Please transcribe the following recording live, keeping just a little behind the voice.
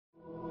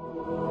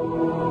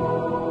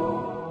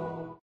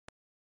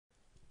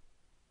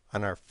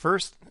On our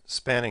first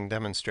spanning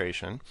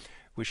demonstration,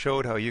 we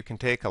showed how you can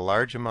take a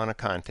large amount of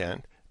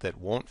content that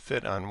won't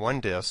fit on one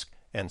disk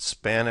and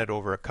span it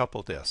over a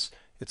couple disks.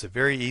 It's a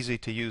very easy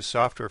to use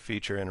software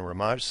feature in a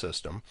Rimage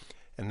system,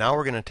 and now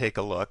we're going to take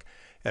a look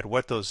at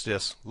what those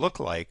disks look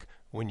like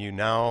when you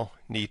now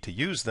need to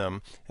use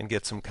them and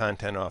get some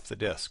content off the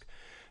disk.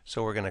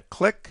 So we're going to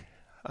click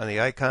on the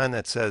icon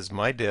that says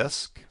My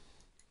Disk,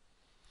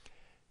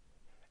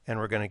 and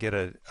we're going to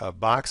get a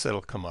box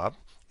that'll come up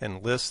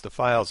and list the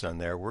files on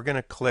there. We're going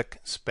to click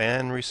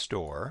Span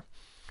Restore,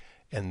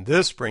 and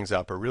this brings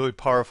up a really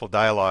powerful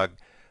dialog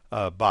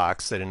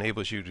box that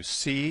enables you to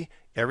see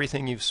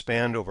everything you've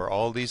spanned over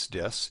all these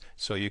disks.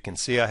 So you can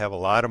see I have a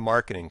lot of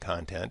marketing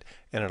content,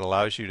 and it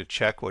allows you to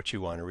check what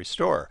you want to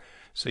restore.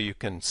 So you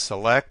can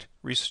select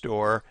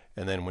Restore,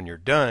 and then when you're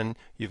done,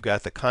 you've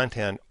got the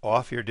content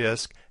off your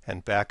disk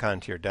and back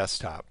onto your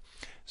desktop.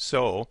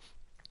 So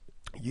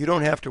you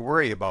don't have to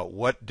worry about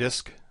what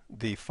disk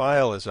the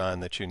file is on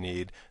that you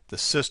need. The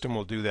system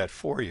will do that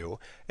for you,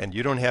 and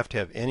you don't have to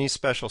have any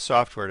special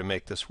software to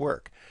make this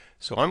work.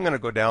 So I'm going to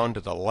go down to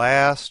the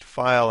last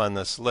file on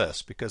this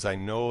list because I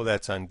know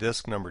that's on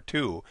disk number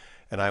 2,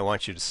 and I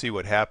want you to see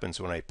what happens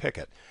when I pick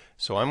it.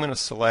 So I'm going to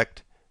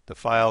select the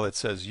file that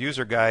says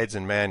User Guides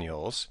and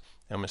Manuals.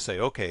 I'm going to say,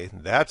 okay,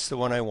 that's the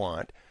one I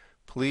want.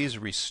 Please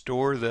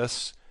restore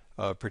this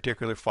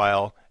particular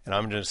file, and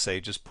I'm going to say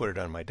just put it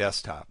on my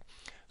desktop.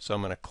 So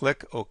I'm going to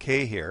click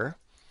OK here.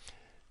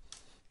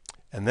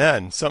 And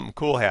then something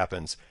cool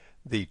happens.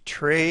 The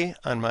tray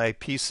on my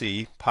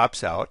PC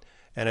pops out,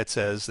 and it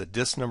says that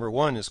disk number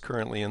 1 is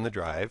currently in the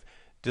drive.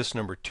 Disk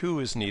number 2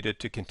 is needed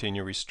to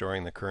continue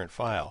restoring the current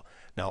file.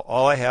 Now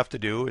all I have to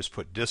do is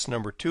put disk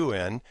number 2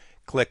 in,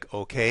 click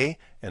OK,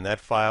 and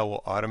that file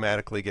will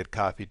automatically get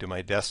copied to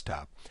my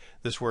desktop.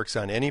 This works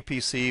on any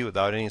PC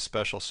without any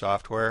special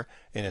software,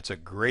 and it's a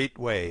great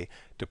way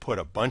to put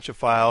a bunch of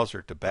files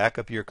or to back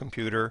up your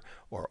computer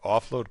or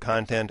offload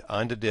content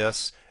onto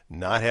disks,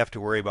 not have to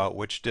worry about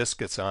which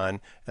disk it's on,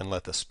 and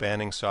let the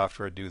spanning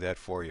software do that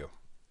for you.